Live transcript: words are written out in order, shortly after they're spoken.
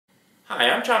Hi,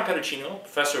 I'm John Pedicino,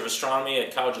 Professor of Astronomy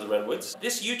at College of the Redwoods.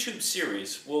 This YouTube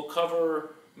series will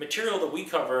cover material that we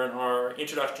cover in our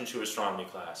Introduction to Astronomy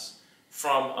class,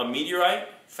 from a meteorite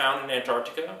found in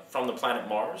Antarctica from the planet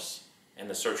Mars and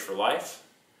the search for life,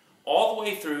 all the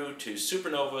way through to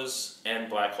supernovas and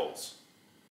black holes.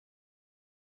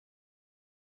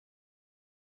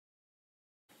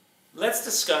 Let's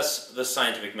discuss the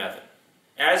scientific method.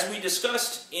 As we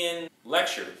discussed in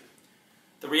lecture,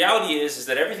 the reality is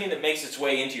that everything that makes its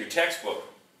way into your textbook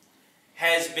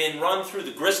has been run through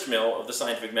the grist mill of the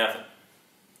scientific method.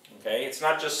 Okay? It's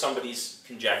not just somebody's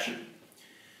conjecture.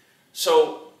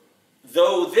 So,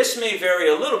 though this may vary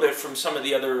a little bit from some of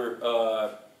the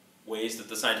other ways that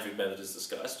the scientific method is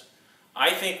discussed,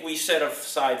 I think we set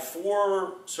aside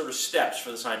 4 sort of steps for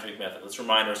the scientific method. Let's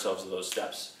remind ourselves of those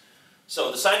steps.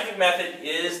 So the scientific method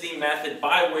is the method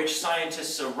by which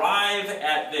scientists arrive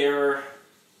at their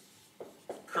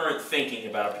current thinking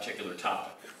about a particular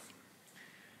topic.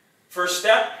 First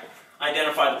step,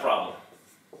 identify the problem.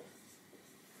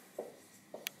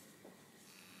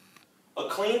 A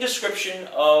clean description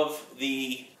of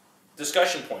the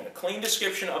discussion point, a clean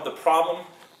description of the problem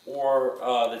or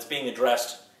that's being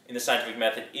addressed in the scientific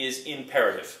method is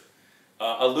imperative.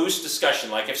 A loose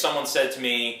discussion, like if someone said to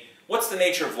me, "What's the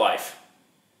nature of life?"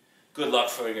 Good luck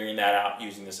figuring that out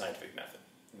using the scientific method.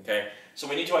 Okay? So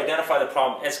we need to identify the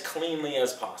problem as cleanly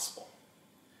as possible.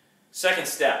 Second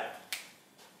step,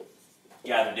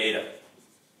 gather data.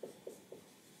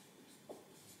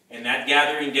 And that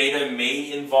gathering data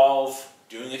may involve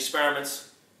doing experiments.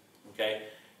 Okay?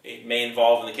 It may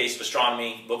involve, in the case of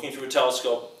astronomy, looking through a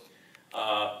telescope.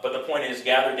 But the point is,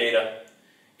 gather data.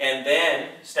 And then,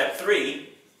 step 3,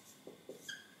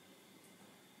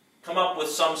 come up with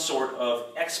some sort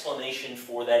of explanation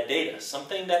for that data,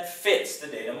 something that fits the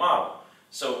data model.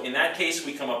 So in that case,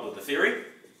 we come up with a theory.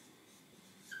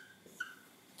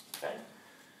 Okay.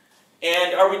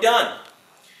 And are we done?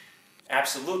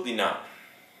 Absolutely not.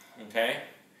 Okay?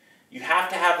 You have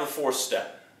to have the 4th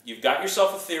step. You've got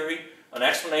yourself a theory, an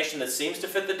explanation that seems to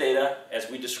fit the data, as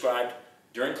we described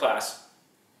during class.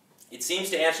 It seems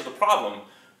to answer the problem,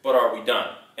 but are we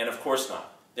done? And of course not.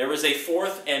 There is a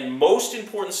 4th and most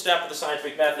important step of the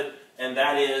scientific method, and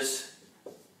that is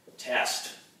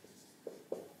test.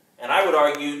 And I would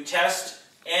argue test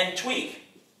and tweak.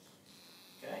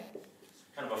 Okay?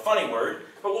 Kind of a funny word,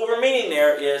 but what we're meaning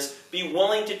there is be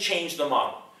willing to change the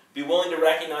model. Be willing to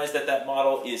recognize that that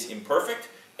model is imperfect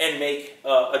and make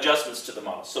adjustments to the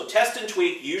model. So test and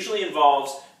tweak usually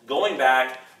involves going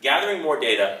back, gathering more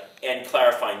data, and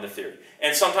clarifying the theory.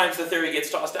 And sometimes the theory gets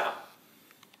tossed out.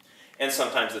 And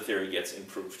sometimes the theory gets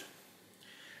improved.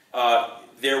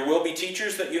 There will be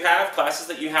teachers that you have, classes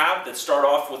that you have, that start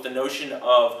off with the notion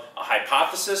of a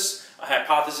hypothesis. A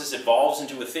hypothesis evolves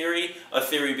into a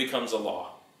theory becomes a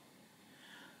law.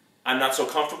 I'm not so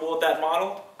comfortable with that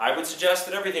model. I would suggest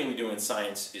that everything we do in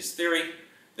science is theory.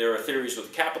 There are theories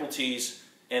with capital T's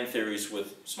and theories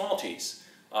with small t's.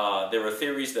 There are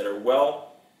theories that are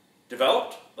well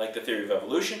developed, like the theory of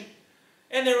evolution,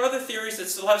 and there are other theories that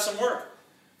still have some work,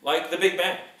 like the Big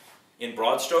Bang. In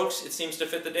broad strokes, it seems to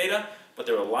fit the data, but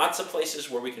there are lots of places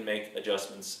where we can make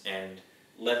adjustments and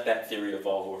let that theory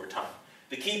evolve over time.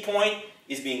 The key point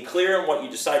is being clear on what you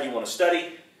decide you want to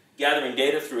study, gathering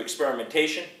data through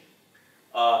experimentation,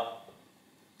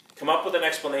 come up with an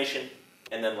explanation,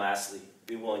 and then lastly,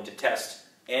 be willing to test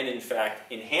and, in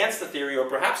fact, enhance the theory or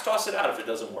perhaps toss it out if it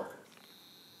doesn't work.